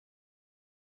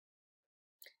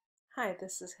Hi,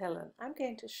 this is Helen. I'm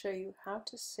going to show you how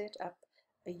to set up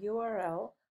a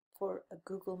URL for a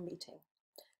Google meeting.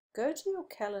 Go to your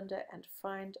calendar and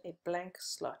find a blank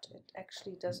slot. It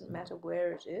actually doesn't matter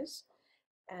where it is,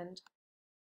 and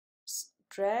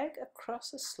drag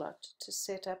across a slot to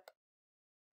set up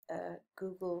a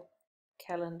Google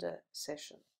Calendar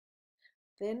session.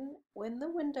 Then when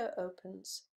the window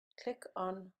opens, click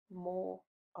on More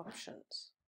Options.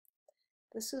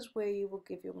 This is where you will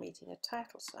give your meeting a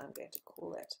title, so I'm going to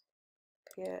call that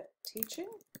Peer Teaching.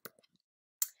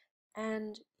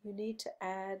 And you need to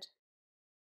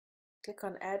click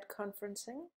on Add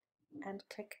Conferencing and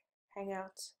click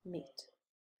Hangouts Meet.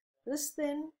 This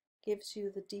then gives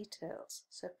you the details,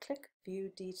 so click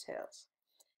View Details.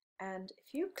 And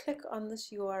if you click on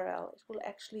this URL, it will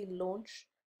actually launch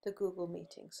the Google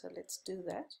meeting. So let's do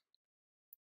that.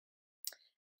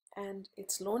 And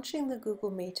it's launching the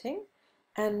Google meeting,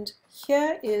 and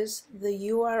here is the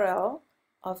URL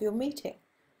of your meeting.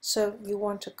 So you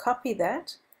want to copy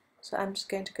that. So I'm just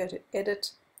going to go to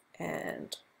Edit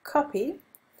and Copy,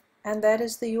 and that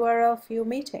is the URL for your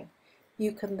meeting.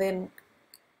 You can then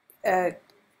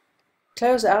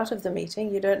close out of the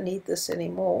meeting. You don't need this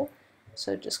anymore.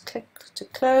 So just click to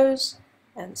close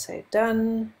and say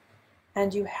Done,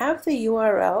 and you have the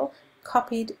URL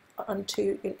copied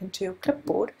into your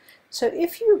clipboard. So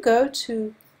if you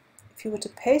were to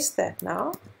paste that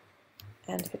now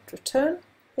and hit return,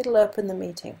 it'll open the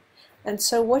meeting. And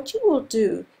so what you will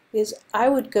do is I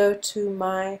would go to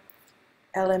my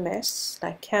LMS,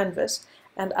 like Canvas,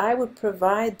 and I would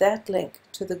provide that link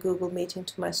to the Google meeting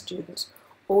to my students,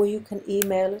 or you can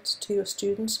email it to your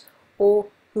students, or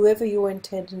whoever your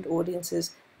intended audience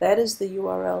is. That is the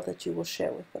URL that you will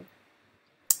share with them.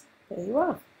 There you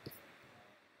are.